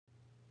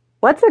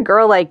"What's a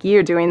girl like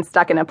you doing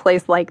stuck in a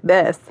place like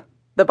this?"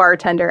 the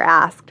bartender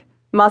asked,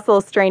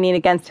 muscles straining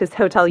against his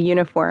hotel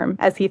uniform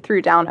as he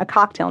threw down a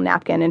cocktail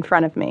napkin in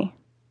front of me.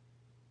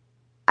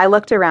 I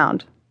looked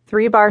around.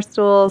 3 bar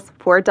stools,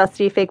 4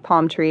 dusty fake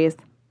palm trees,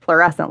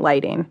 fluorescent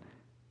lighting.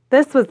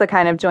 This was the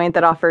kind of joint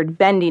that offered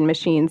vending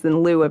machines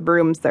in lieu of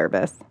room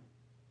service.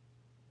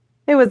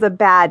 "It was a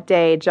bad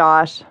day,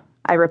 Josh,"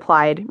 I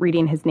replied,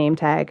 reading his name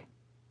tag.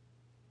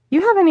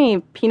 "You have any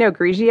Pinot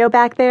Grigio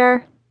back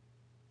there?"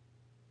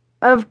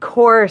 "Of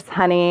course,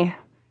 honey."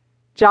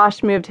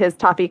 Josh moved his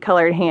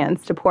toffee-colored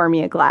hands to pour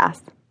me a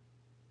glass.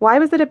 "Why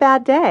was it a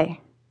bad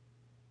day?"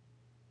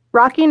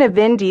 Rocking a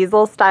Vin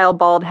Diesel-style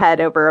bald head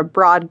over a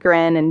broad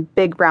grin and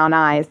big brown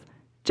eyes,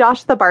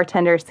 Josh the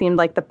bartender seemed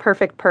like the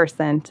perfect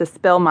person to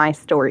spill my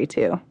story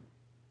to.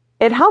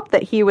 It helped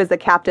that he was a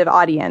captive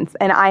audience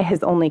and I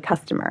his only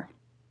customer.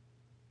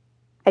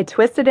 I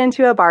twisted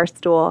into a bar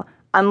stool,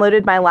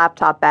 unloaded my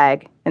laptop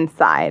bag, and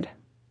sighed.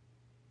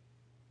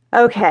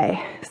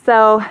 Okay,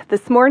 so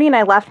this morning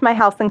I left my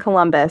house in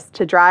Columbus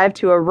to drive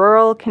to a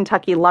rural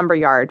Kentucky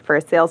lumberyard for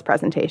a sales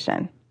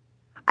presentation.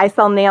 I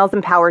sell nails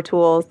and power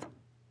tools.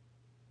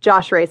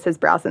 Josh raised his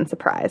brows in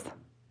surprise.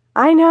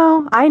 I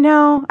know.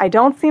 I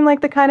don't seem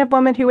like the kind of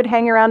woman who would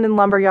hang around in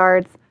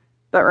lumberyards.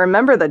 But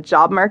remember the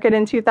job market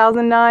in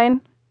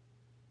 2009?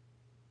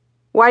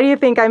 Why do you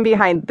think I'm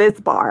behind this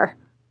bar?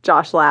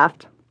 Josh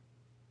laughed.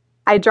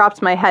 I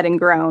dropped my head and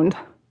groaned.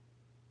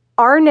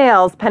 Our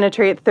nails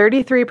penetrate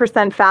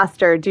 33%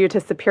 faster due to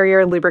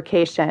superior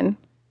lubrication.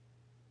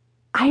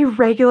 I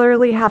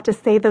regularly have to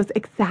say those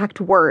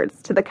exact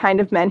words to the kind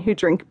of men who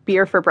drink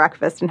beer for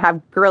breakfast and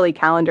have girly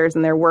calendars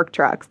in their work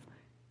trucks.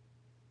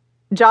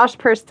 Josh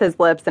pursed his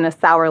lips in a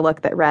sour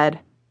look that read,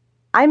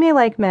 I may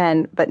like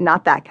men, but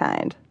not that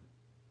kind.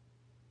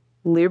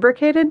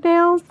 Lubricated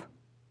nails?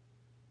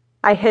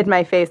 I hid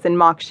my face in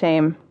mock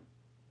shame.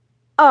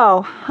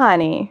 Oh,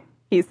 honey,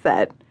 he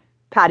said,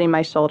 patting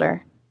my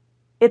shoulder.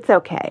 It's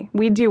okay.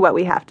 We do what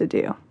we have to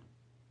do.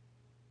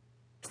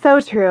 So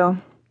true.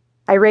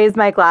 I raised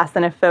my glass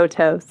in a faux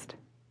toast.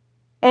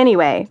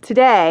 Anyway,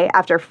 today,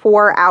 after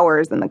 4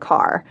 hours in the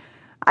car,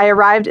 I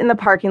arrived in the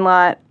parking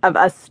lot of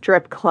a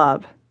strip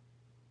club.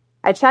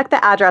 I checked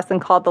the address and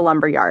called the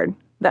lumberyard.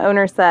 The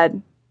owner said,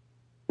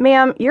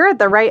 Ma'am, you're at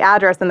the right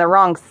address in the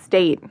wrong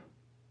state.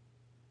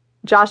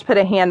 Josh put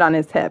a hand on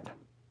his hip.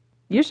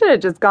 You should have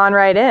just gone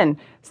right in.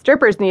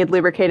 Strippers need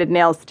lubricated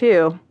nails,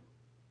 too.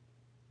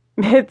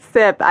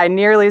 Mid-sip, I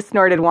nearly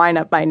snorted wine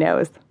up my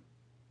nose.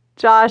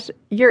 Josh,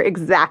 you're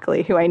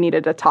exactly who I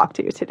needed to talk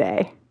to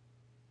today.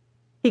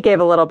 He gave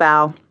a little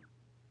bow.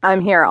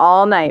 I'm here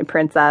all night,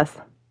 princess.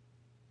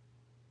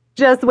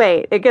 Just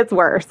wait, it gets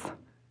worse.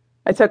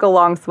 I took a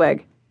long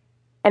swig.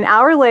 An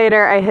hour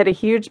later, I hit a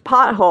huge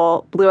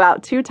pothole, blew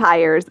out 2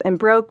 tires, and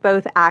broke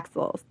both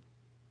axles.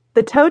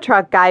 The tow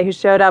truck guy who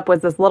showed up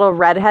was this little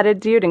red-headed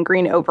dude in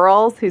green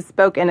overalls who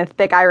spoke in a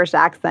thick Irish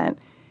accent.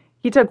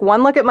 He took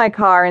one look at my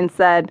car and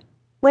said,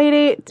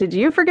 Lady, did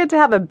you forget to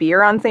have a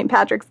beer on St.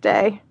 Patrick's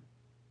Day?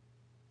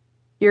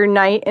 Your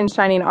knight in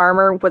shining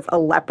armor was a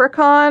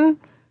leprechaun?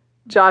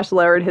 Josh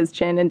lowered his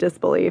chin in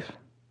disbelief.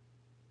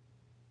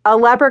 A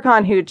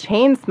leprechaun who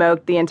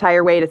chain-smoked the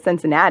entire way to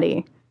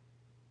Cincinnati.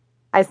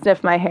 I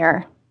sniffed my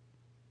hair.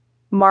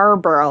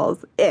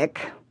 Marlboros,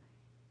 ick.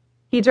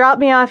 He dropped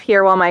me off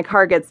here while my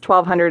car gets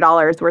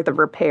 $1,200 worth of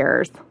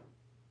repairs.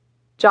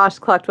 Josh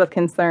clucked with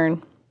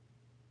concern.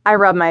 I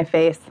rubbed my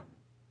face.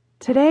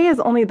 Today is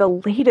only the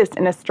latest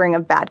in a string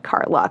of bad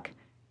car luck.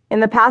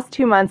 In the past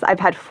 2 months, I've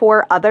had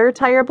 4 other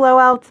tire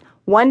blowouts,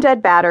 1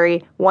 dead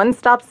battery, 1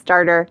 stop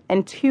starter,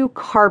 and 2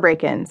 car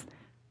break-ins.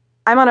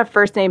 I'm on a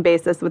first-name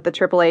basis with the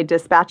AAA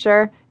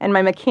dispatcher, and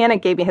my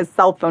mechanic gave me his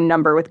cell phone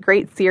number with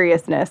great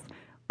seriousness,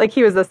 like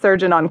he was a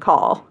surgeon on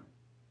call.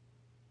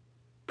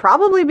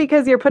 Probably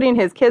because you're putting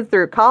his kids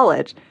through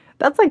college.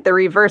 That's like the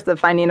reverse of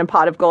finding a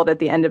pot of gold at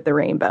the end of the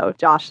rainbow,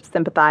 Josh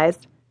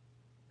sympathized.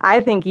 I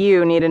think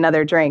you need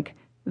another drink.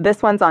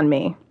 This one's on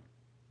me.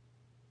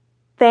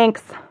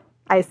 Thanks,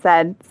 I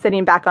said,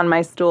 sitting back on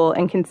my stool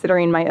and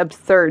considering my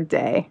absurd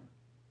day.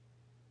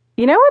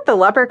 You know what the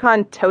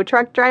leprechaun tow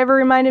truck driver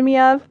reminded me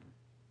of?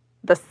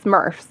 The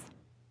Smurfs.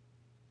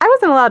 I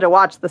wasn't allowed to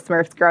watch the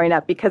Smurfs growing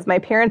up because my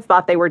parents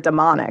thought they were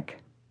demonic.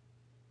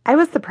 I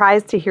was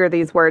surprised to hear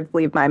these words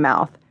leave my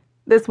mouth.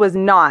 This was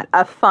not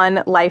a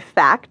fun life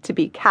fact to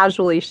be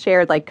casually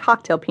shared like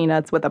cocktail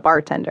peanuts with a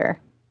bartender.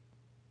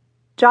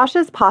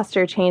 Josh's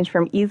posture changed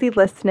from easy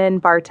listening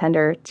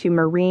bartender to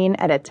marine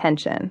at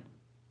attention.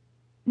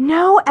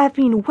 No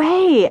effing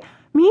way!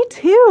 Me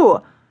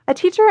too! A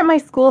teacher at my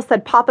school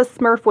said Papa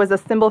Smurf was a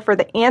symbol for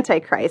the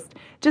Antichrist,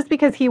 just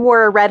because he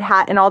wore a red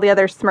hat and all the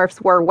other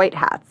Smurfs wore white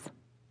hats.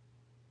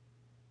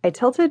 I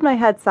tilted my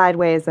head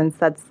sideways and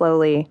said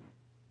slowly,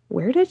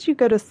 Where did you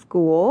go to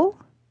school?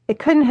 It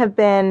couldn't have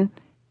been...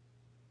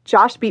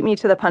 Josh beat me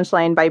to the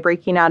punchline by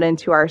breaking out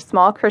into our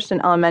small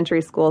Christian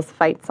elementary school's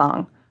fight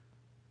song.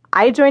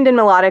 I joined in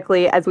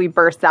melodically as we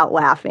burst out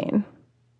laughing.